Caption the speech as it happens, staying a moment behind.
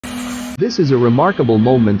This is a remarkable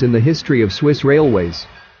moment in the history of Swiss railways.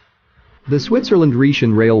 The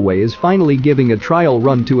Switzerland-Rhetian Railway is finally giving a trial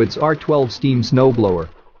run to its R12 steam snowblower.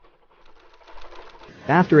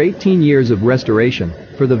 After 18 years of restoration,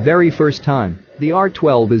 for the very first time, the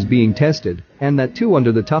R12 is being tested, and that too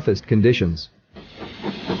under the toughest conditions.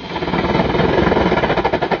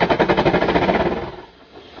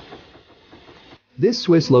 This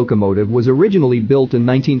Swiss locomotive was originally built in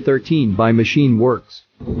 1913 by Machine Works.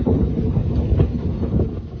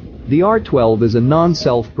 The R12 is a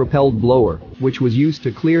non-self-propelled blower, which was used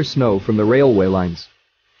to clear snow from the railway lines.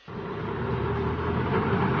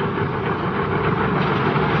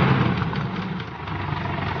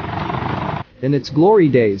 In its glory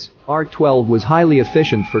days, R12 was highly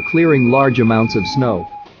efficient for clearing large amounts of snow,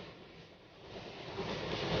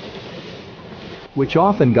 which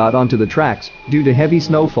often got onto the tracks due to heavy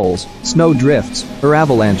snowfalls, snow drifts, or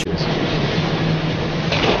avalanches.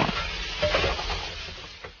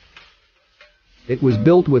 It was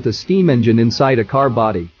built with a steam engine inside a car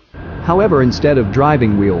body. However, instead of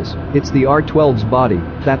driving wheels, it's the R12's body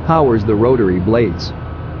that powers the rotary blades.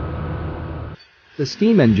 The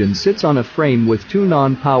steam engine sits on a frame with two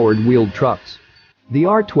non-powered wheeled trucks. The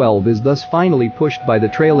R12 is thus finally pushed by the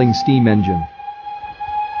trailing steam engine.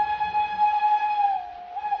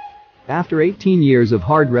 After 18 years of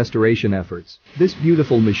hard restoration efforts, this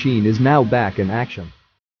beautiful machine is now back in action.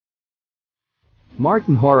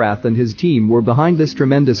 Martin Horath and his team were behind this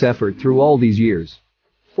tremendous effort through all these years.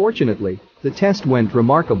 Fortunately, the test went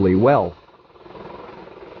remarkably well.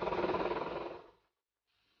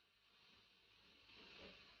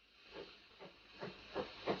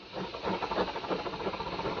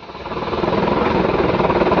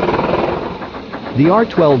 The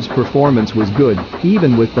R12's performance was good,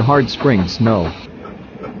 even with the hard spring snow.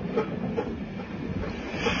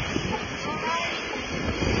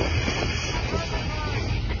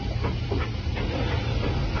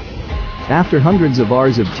 After hundreds of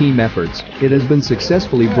hours of team efforts, it has been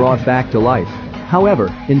successfully brought back to life.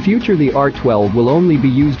 However, in future the R12 will only be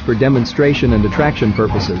used for demonstration and attraction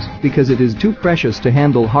purposes because it is too precious to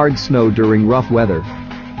handle hard snow during rough weather.